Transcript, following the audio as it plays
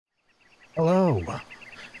Hello,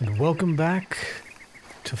 and welcome back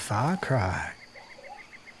to Farcry.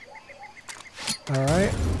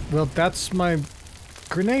 Alright, well that's my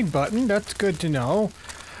grenade button, that's good to know.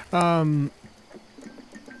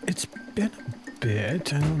 It's been a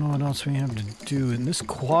bit, I don't know what else we have to do. In this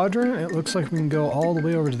quadrant, it looks like we can go all the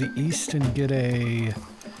way over to the east and get a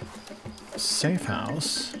safe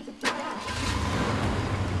house.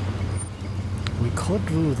 We could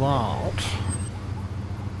do that.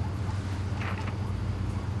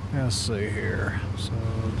 Let's see here. So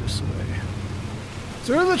this way.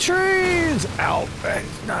 Through the trees! Out!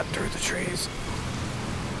 Not through the trees.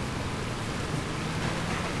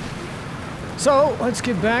 So let's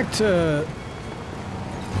get back to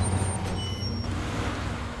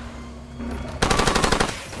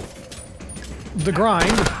the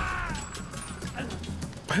grind.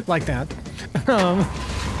 Like that.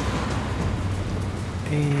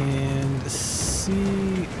 And see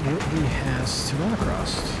what we have to run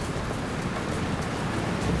across.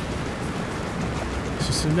 It's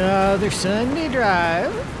just another Sunday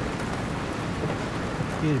drive.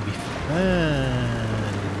 It'll be fun.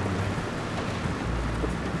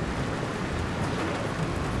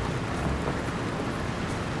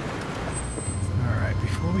 Alright,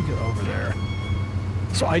 before we get over there.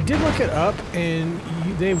 So I did look it up and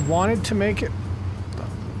they wanted to make it.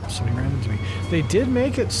 Somebody ran into me. They did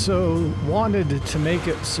make it so, wanted to make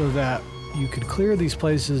it so that you could clear these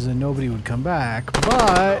places and nobody would come back,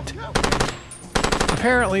 but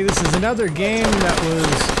apparently this is another game that was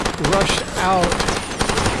rushed out.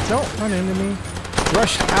 Don't run into me.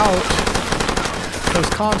 Rushed out those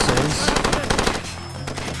consoles,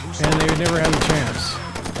 and they never had a chance.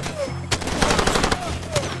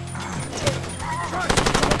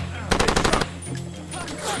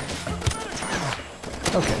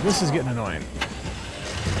 Okay, this is getting annoying.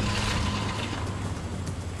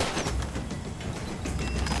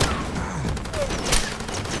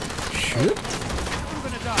 Shoot.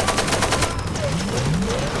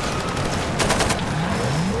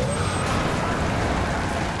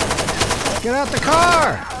 Get out the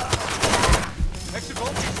car!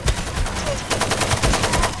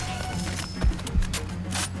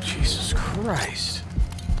 Jesus Christ.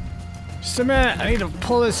 Just a minute, I need to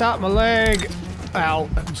pull this out my leg. Ow,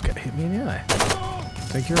 that just got hit me in the eye.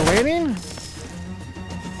 Think you're waiting?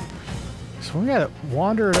 So we gotta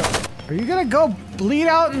wander. Are you gonna go bleed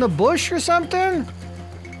out in the bush or something?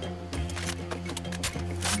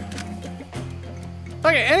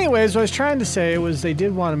 Okay, anyways, what I was trying to say was they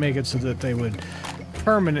did want to make it so that they would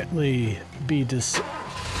permanently be dismanned,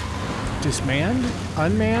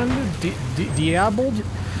 unmanned, diabled,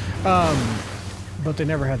 but they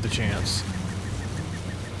never had the chance.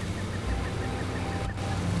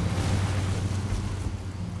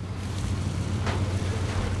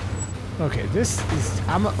 Okay, this is,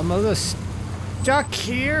 I'm a little stuck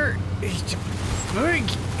here.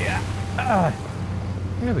 Yeah.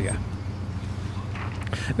 There we go.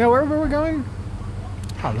 Now, where were we going?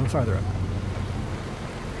 Oh, a little farther up.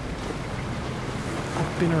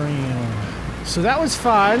 Up and around. So that was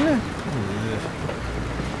fun.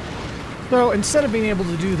 So instead of being able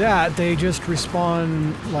to do that, they just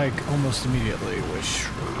respawn like almost immediately, which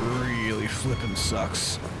really flippin'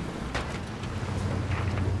 sucks.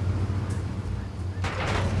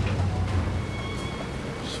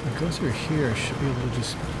 Go through here, should be able to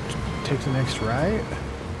just take the next right.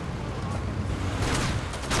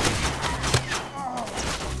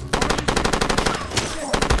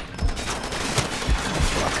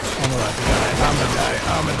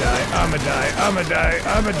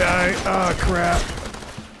 I'ma die. Oh crap.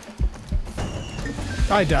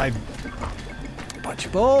 I died.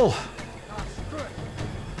 Punch bowl.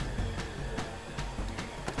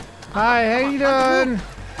 Hi, how you doing?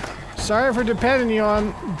 Sorry for depending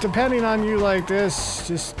on you like this.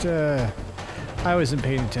 Just I wasn't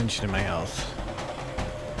paying attention to my health.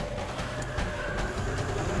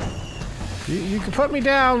 You can put me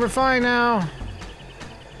down. We're fine now.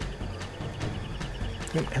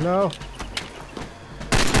 Hey, hello.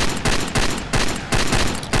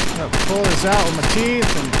 I'll pull this out with my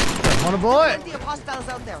teeth and want a bullet. Plenty of hostiles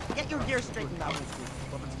out there. Get your gear straightened out.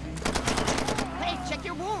 Hey, check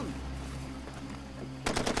your wound.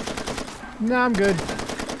 No, I'm good.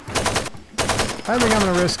 I think I'm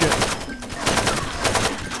gonna risk it.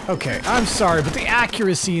 Okay, I'm sorry, but the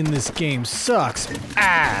accuracy in this game sucks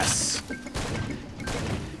ass.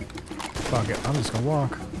 Fuck it, I'm just gonna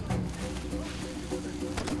walk.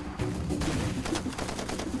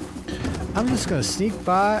 I'm just gonna sneak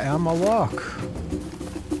by and I'm gonna walk.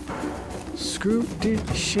 Screw this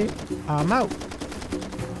shit, I'm out.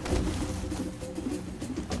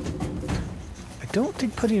 don't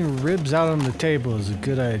think putting ribs out on the table is a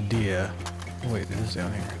good idea. Oh, wait, it is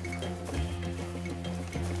down here.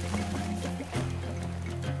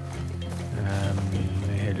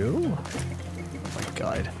 Hello? Oh my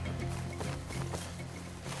god.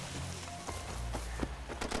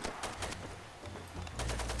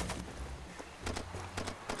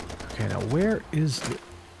 Okay, now where is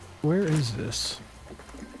this?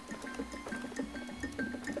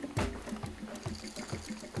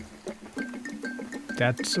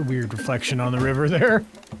 That's a weird reflection on the river there.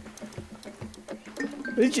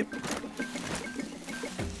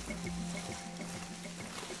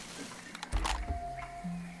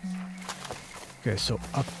 Okay, so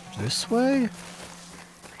up this way?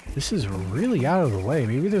 This is really out of the way.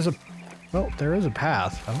 Maybe there's a... Well, there is a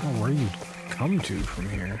path. I don't know where you'd come to from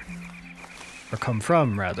here. Or come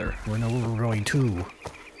from, rather. We know where we're going to.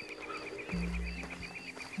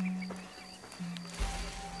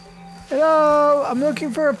 Hello! I'm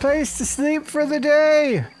looking for a place to sleep for the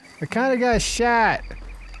day! I kinda got shot.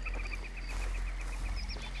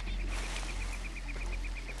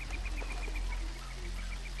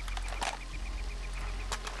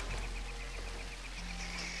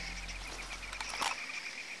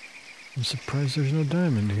 I'm surprised there's no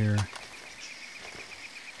diamond here.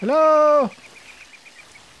 Hello?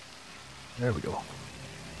 There we go.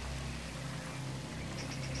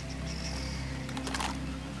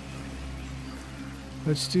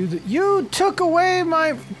 Let's do the... You took away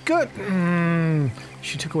my good...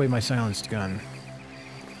 She took away my silenced gun.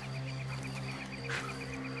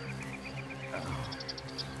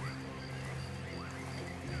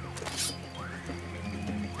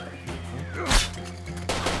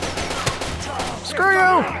 Screw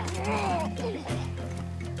you!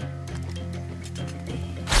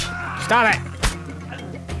 Stop it!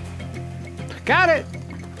 Got it!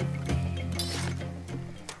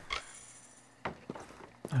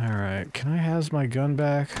 Alright, can I have my gun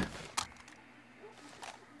back?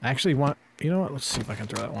 I actually want... You know what? Let's see if I can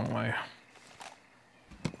throw that one away.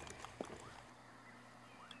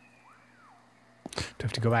 Do I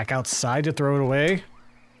have to go back outside to throw it away?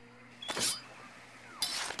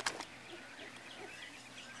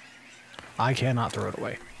 I cannot throw it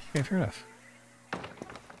away. Okay, fair enough.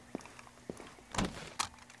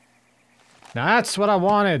 Now that's what I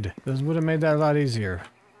wanted. This would have made that a lot easier.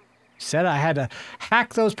 Said I had to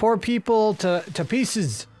hack those poor people to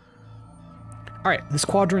pieces. Alright, this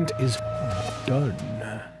quadrant is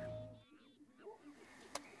done.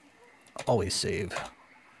 Always save.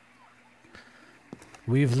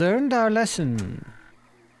 We've learned our lesson.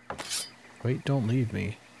 Wait, don't leave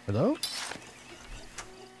me. Hello?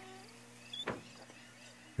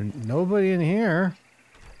 Nobody in here.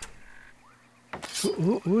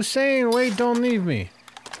 Who's saying, wait, don't leave me?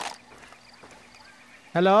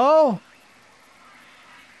 Hello?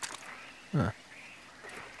 Huh.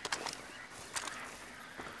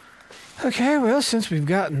 Okay, well, since we've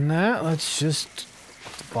gotten that, let's just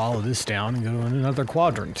follow this down and go in another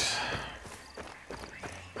quadrant.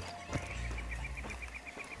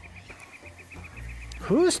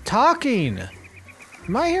 Who's talking?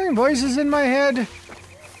 Am I hearing voices in my head?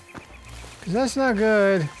 Because that's not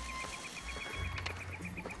good.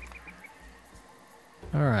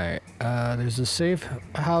 Alright, there's a safe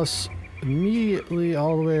house immediately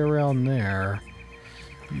all the way around there.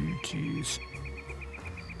 Jeez.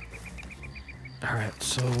 Alright,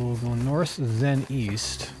 so we'll go north, then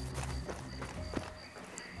east.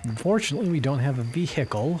 Unfortunately, we don't have a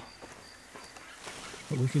vehicle.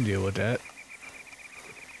 But we can deal with that.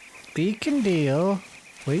 We can deal.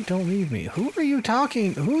 Wait, don't leave me. Who are you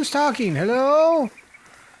talking? Who's talking? Hello?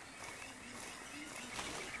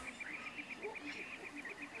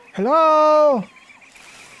 Hello?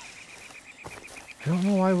 I don't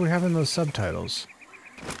know why we're having those subtitles.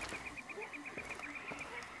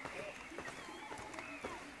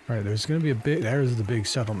 Alright, there's gonna be a big... There's the big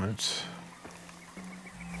settlement.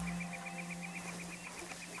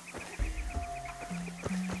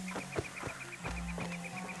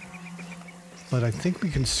 But I think we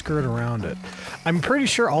can skirt around it. I'm pretty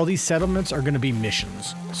sure all these settlements are gonna be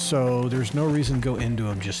missions, so there's no reason to go into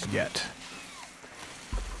them just yet.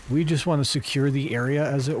 We just want to secure the area,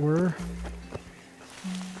 as it were.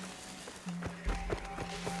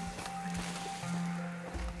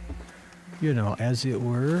 You know, as it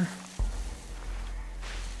were.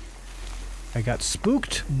 I got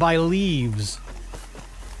spooked by leaves.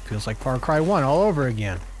 Feels like Far Cry 1 all over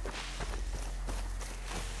again.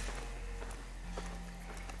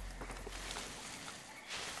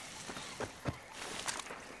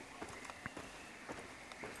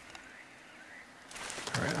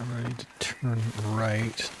 Alright, I'm ready to turn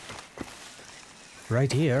right.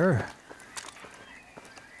 right here.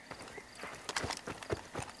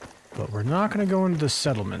 But we're not going to go into the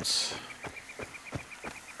settlements.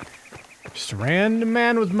 Just a random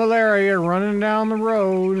man with malaria running down the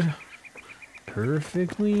road.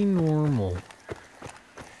 Perfectly normal.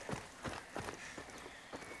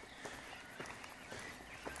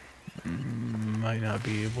 Might not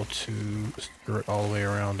be able to skirt all the way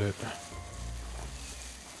around it.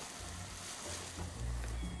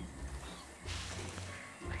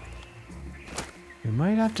 We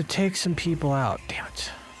might have to take some people out. Damn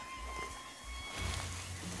it.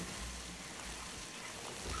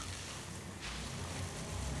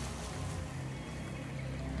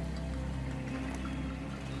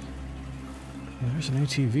 There's an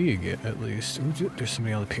ATV again, at least. Ooh, there's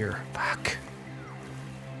somebody on the pier. Fuck.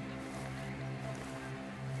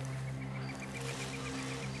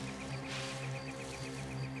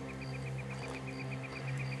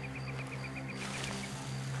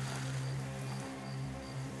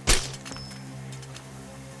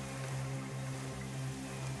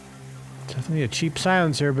 Definitely a cheap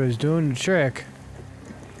silencer, but it's doing the trick.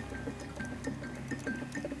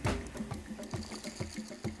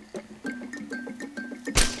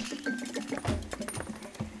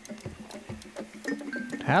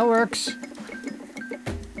 That works.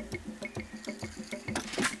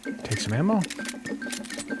 Take some ammo.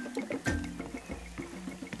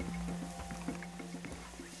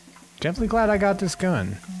 Definitely glad I got this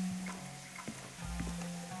gun.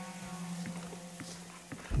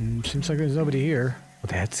 Seems like there's nobody here. Well,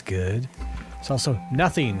 that's good. There's also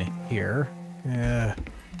nothing here. Yeah.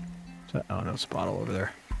 Oh no, it's a bottle over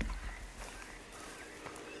there.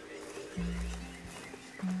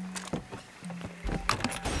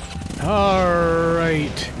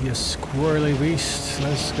 Alright, you squirrely beast.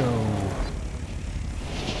 Let's go.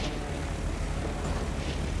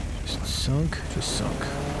 Just sunk.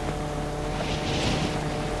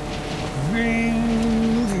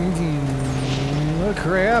 Oh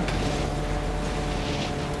crap.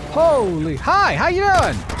 Holy, hi, how you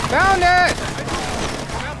doing? Found it!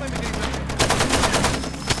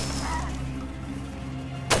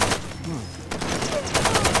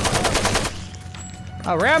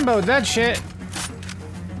 Oh, Rambo'd that shit.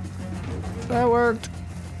 That worked.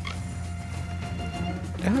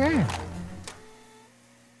 Okay.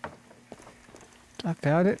 I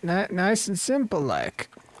found it nice and simple like.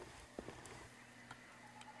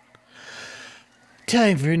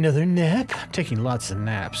 Time for another nap. I'm taking lots of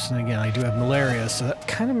naps. And again, I do have malaria, so that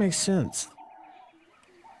kind of makes sense.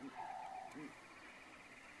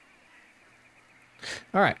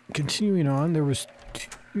 Alright, continuing on, there was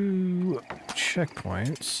 2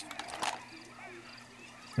 checkpoints.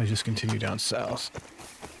 I just continue down south.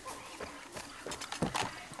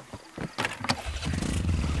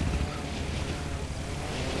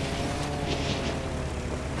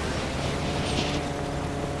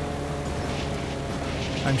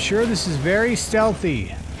 I'm sure this is very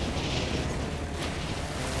stealthy.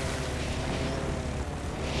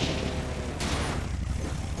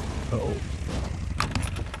 Uh-oh.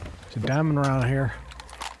 There's a diamond around here.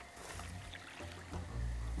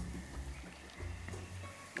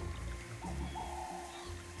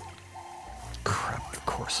 Crap, of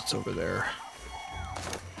course it's over there.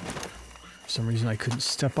 For some reason I couldn't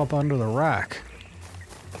step up onto the rack.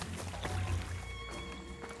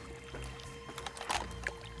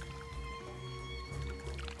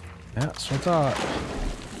 Yeah, that's what I thought.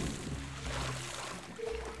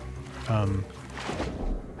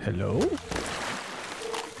 Hello?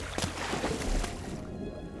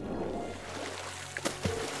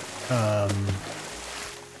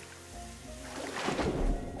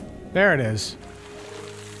 There it is.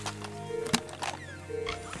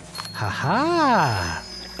 Haha!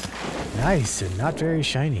 Nice and not very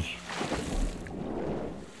shiny.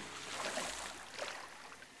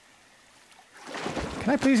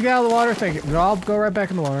 Can I please get out of the water? Thank you. No, I'll go right back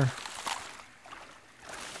in the water.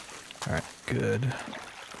 Alright, good.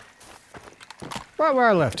 Right where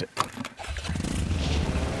I left it.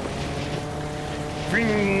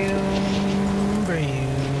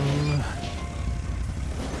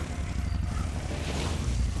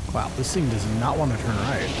 Wow, this thing does not want to turn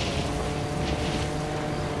right.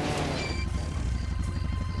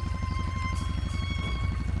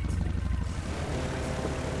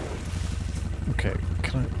 Okay,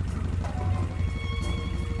 can I...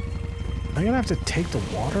 Am I gonna have to take the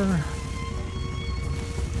water?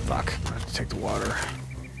 Fuck, I have to take the water.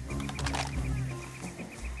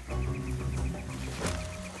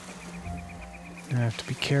 I have to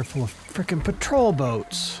be careful of frickin' patrol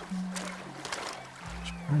boats.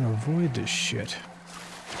 Just trying to avoid this shit.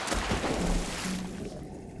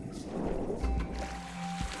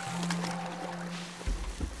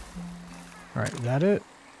 Alright, that it?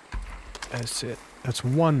 That's it. That's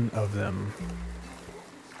one of them.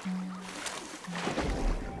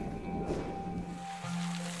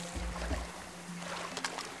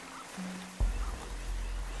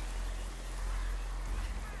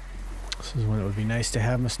 This is when it would be nice to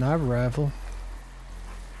have my sniper rifle.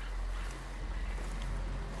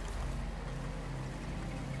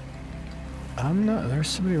 I'm not... There's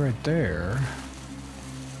somebody right there.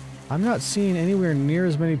 I'm not seeing anywhere near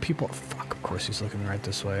as many people... Fuck, of course he's looking right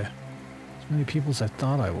this way. As many people as I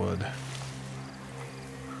thought I would.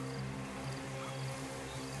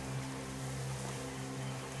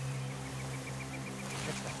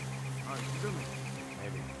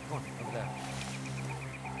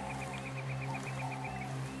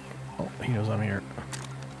 Oh, he knows I'm here.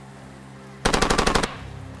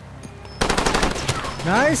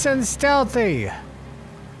 Nice and stealthy! I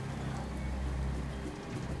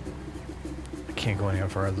can't go any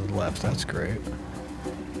further to the left, that's great.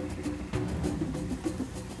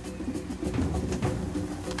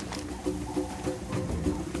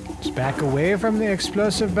 Just back away from the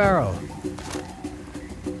explosive barrel.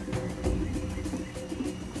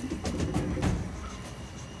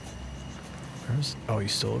 Where's... Oh,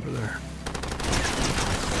 he's still over there.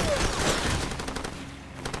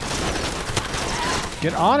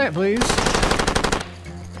 Get on it, please.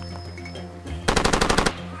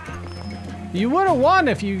 You would have won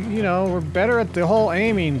if you know, were better at the whole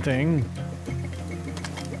aiming thing.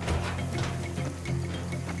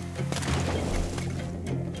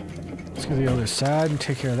 Let's go to the other side and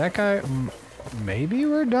take care of that guy. Maybe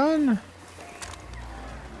we're done?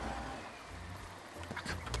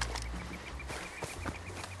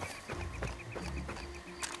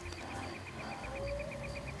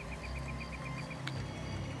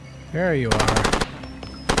 There you are.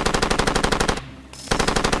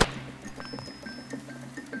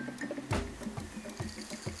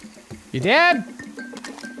 You dead?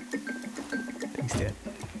 He's dead.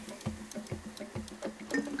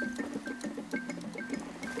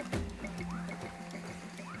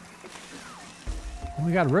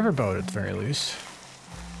 We got a riverboat at the very least.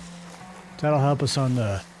 That'll help us on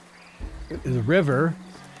the river.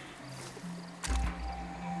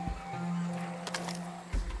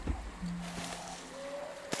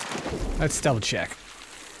 Let's double check.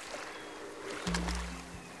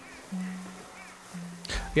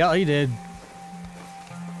 Yeah, he did.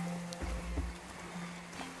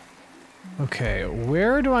 Okay,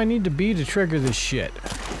 where do I need to be to trigger this shit?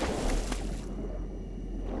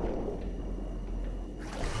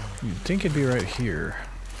 You'd think it'd be right here.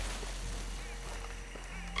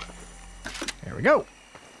 There we go.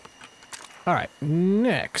 Alright,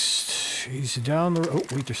 next. He's down the... Oh,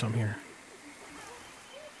 wait, there's some here.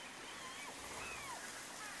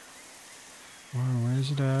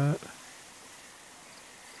 Where's it at?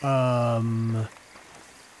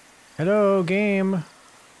 Hello, game.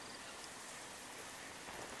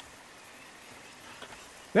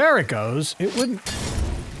 There it goes. It wouldn't...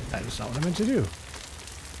 That is not what I meant to do.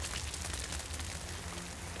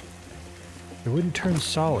 It wouldn't turn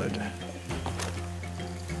solid.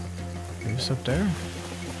 Maybe it's up there?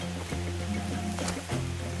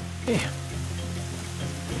 Yeah.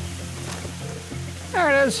 There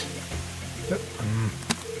it is.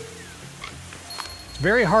 It's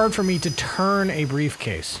very hard for me to turn a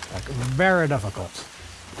briefcase. Like, very difficult.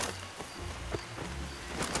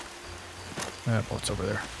 Oh, it's over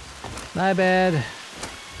there. My bad.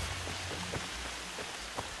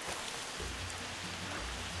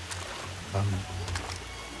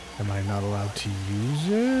 Am I not allowed to use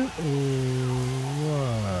it, or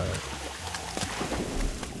what?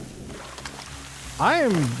 I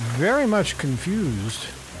am very much confused.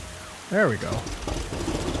 There we go.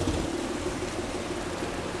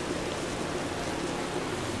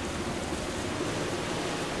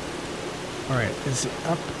 Alright, is it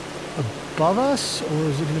up above us, or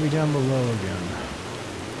is it going to be down below again?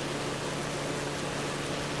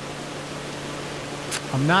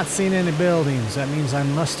 I'm not seeing any buildings. That means I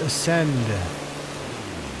must ascend. Looks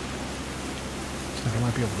like I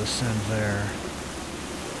might be able to ascend there.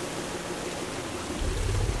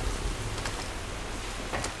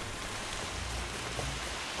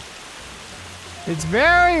 It's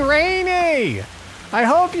very rainy! I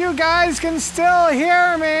hope you guys can still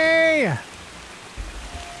hear me!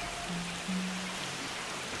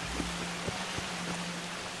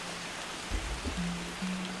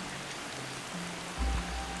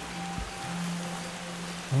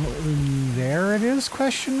 There it is,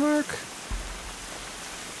 question mark?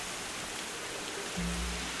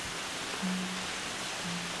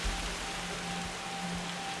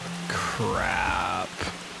 Crap.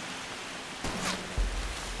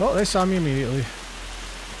 Oh, they saw me immediately.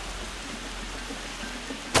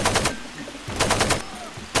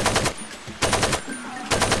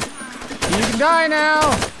 You can die now!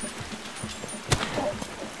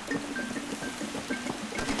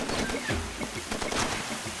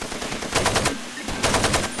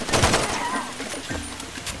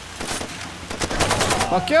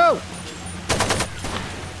 Fuck you!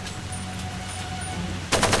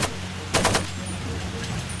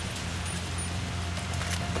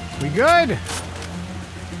 We good?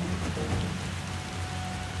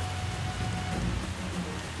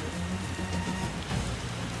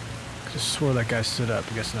 Just swore that guy stood up.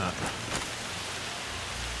 I guess not.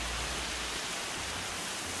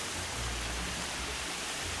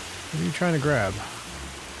 What are you trying to grab?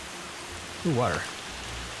 Ooh, water.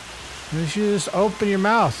 You should just open your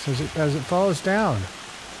mouth as it falls down.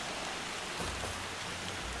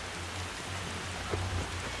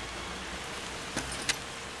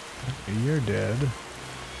 You're dead.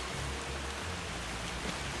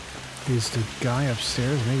 Is the guy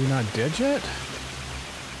upstairs maybe not dead yet?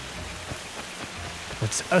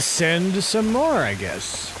 Let's ascend some more, I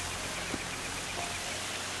guess.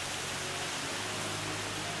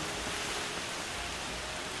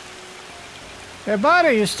 Hey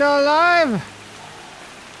buddy, you still alive?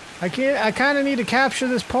 I kind of need to capture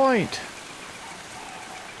this point.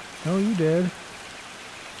 Oh, you did.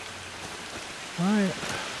 Alright.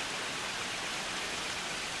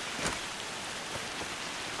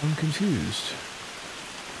 I'm confused.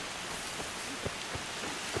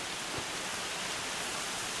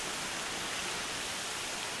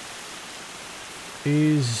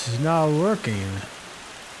 He's not working.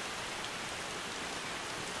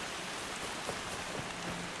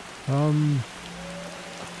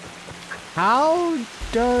 How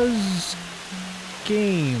does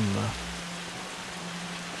game?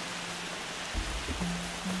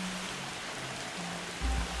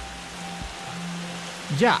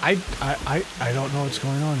 Yeah, I don't know what's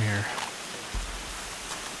going on here.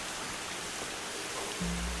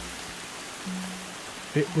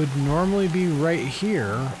 It would normally be right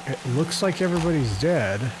here. It looks like everybody's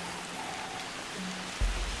dead. Is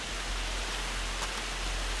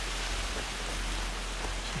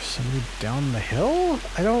there somebody down the hill?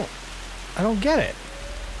 I don't get it.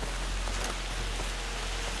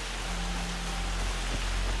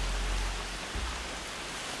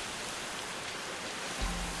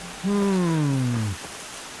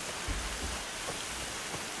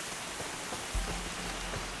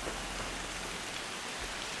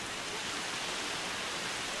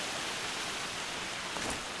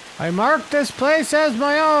 I marked this place as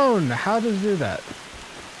my own. How does it do that?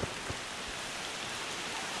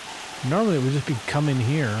 Normally it would just be come in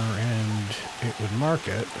here and it would mark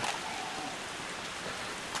it.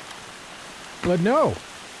 But no.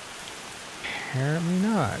 Apparently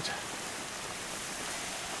not.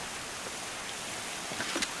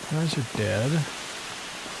 Guys are dead.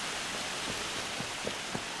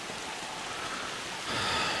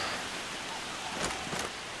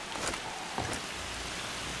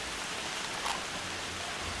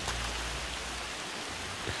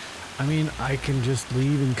 I mean, I can just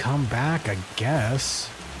leave and come back, I guess.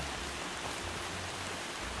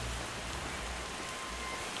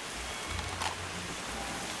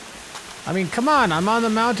 I mean, come on, I'm on the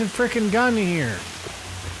mounted frickin' gun here.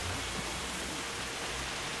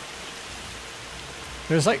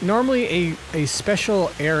 There's like normally a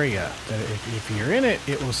special area that if you're in it,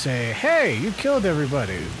 it will say, hey, you killed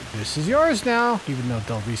everybody. This is yours now, even though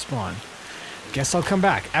they'll respawn. Guess I'll come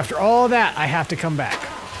back. After all that, I have to come back.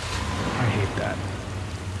 I hate that.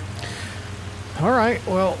 Alright,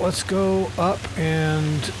 well, let's go up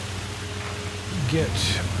and get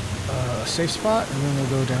a safe spot, and then we'll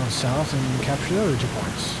go down south and capture the other 2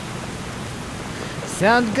 points.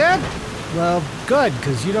 Sound good? Well, good,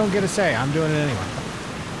 because you don't get a say. I'm doing it anyway.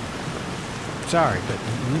 Sorry, but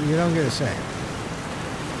you don't get a say.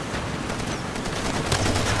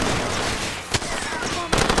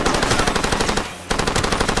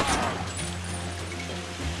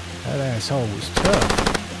 That asshole was tough.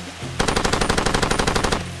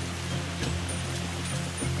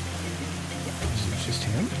 Is it just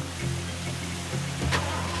him?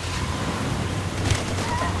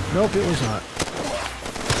 Nope, it was not.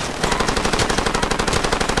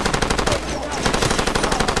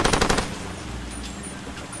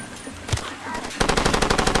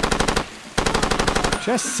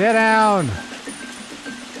 Just sit down.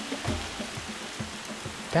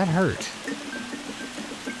 That hurt.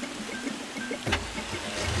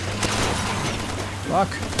 Fuck.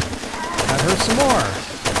 That hurts some more.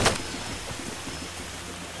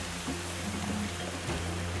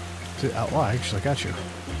 Well, actually, I got you.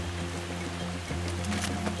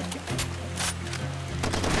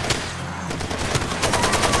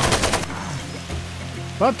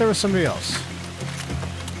 But there was somebody else.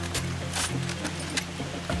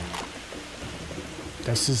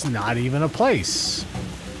 This is not even a place.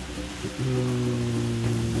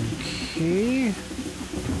 Okay.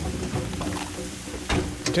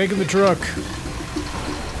 Taking the truck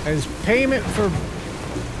as payment for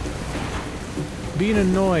being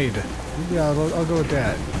annoyed. Yeah, I'll go with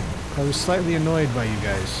that. I was slightly annoyed by you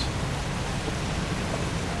guys.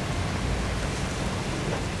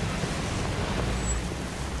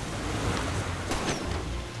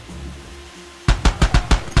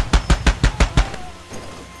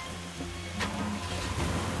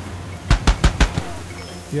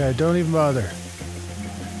 Yeah, don't even bother.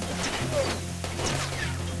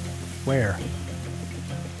 Where?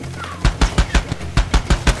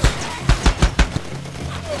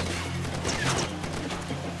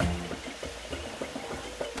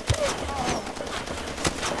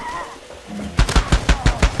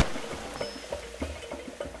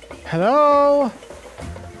 Hello?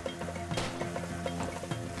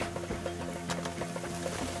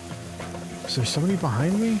 Is there somebody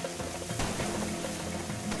behind me?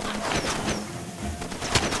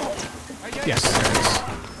 Yes, there is.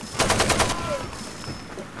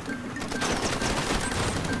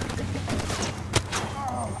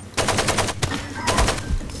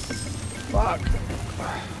 Fuck.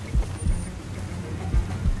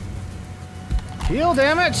 Heal,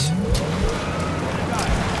 damn it!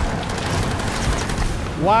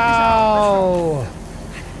 Wow.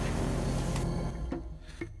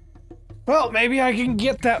 Well, maybe I can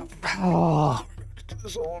get that. Oh, do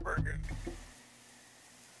this all over again.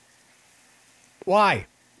 Why?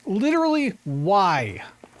 Literally, why?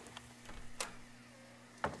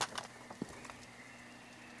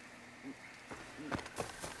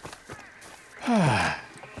 Alright,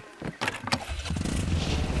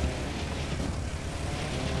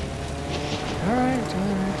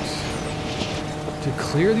 alright. To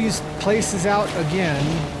clear these places out again.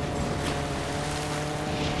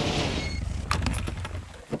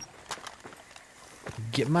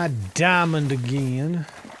 Get my diamond again.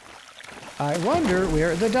 I wonder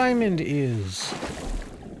where the diamond is.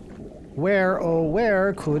 Where, oh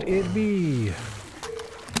where could it be?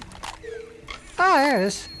 Ah, there it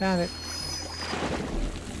is. Found it.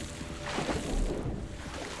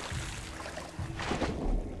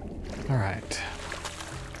 Alright.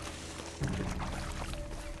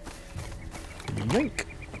 Yoink.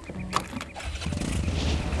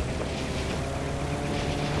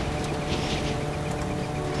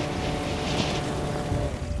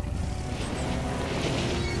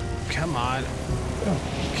 Come on. Oh,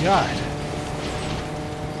 God.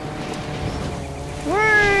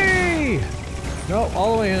 Whee! No,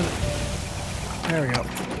 all the way in. There we go.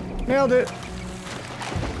 Nailed it.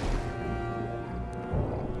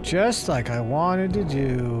 Just like I wanted to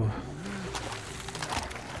do.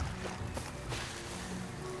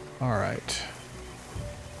 Alright.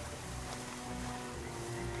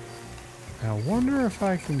 I wonder if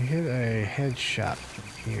I can hit a headshot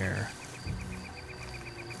here.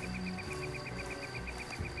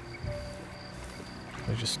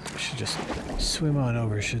 I should just swim on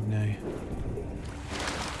over, shouldn't I?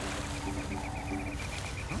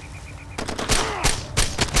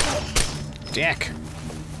 Dick!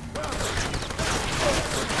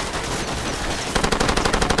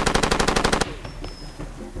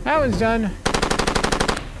 That one's done.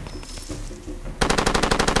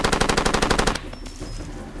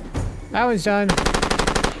 That one's done.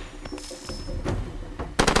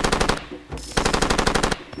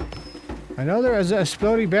 I know there was a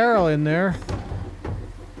exploding barrel in there.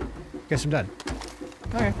 Guess I'm done.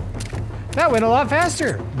 Okay. That went a lot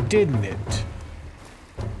faster, didn't it?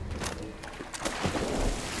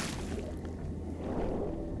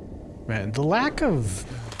 Man, the lack of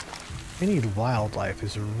any wildlife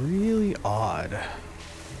is really odd.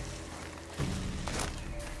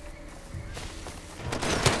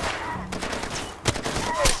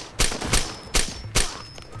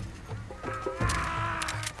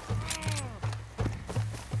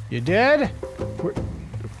 You dead?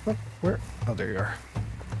 Where? Oh, there you are.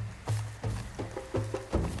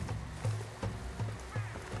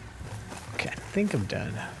 Okay, I think I'm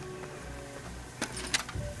done.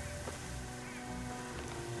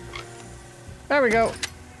 There we go.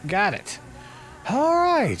 Got it. All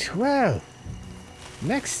right. Well,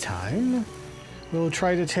 next time we'll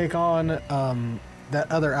try to take on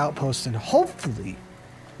that other outpost, and hopefully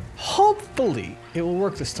it will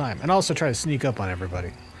work this time. And also try to sneak up on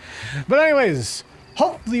everybody. But anyways,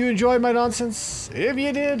 Hopefully you enjoyed my nonsense. If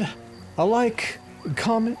you did, a like,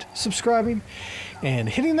 comment, subscribing, and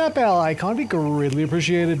hitting that bell icon would be greatly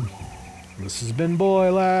appreciated. This has been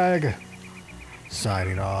Boy Lag,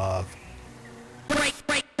 signing off.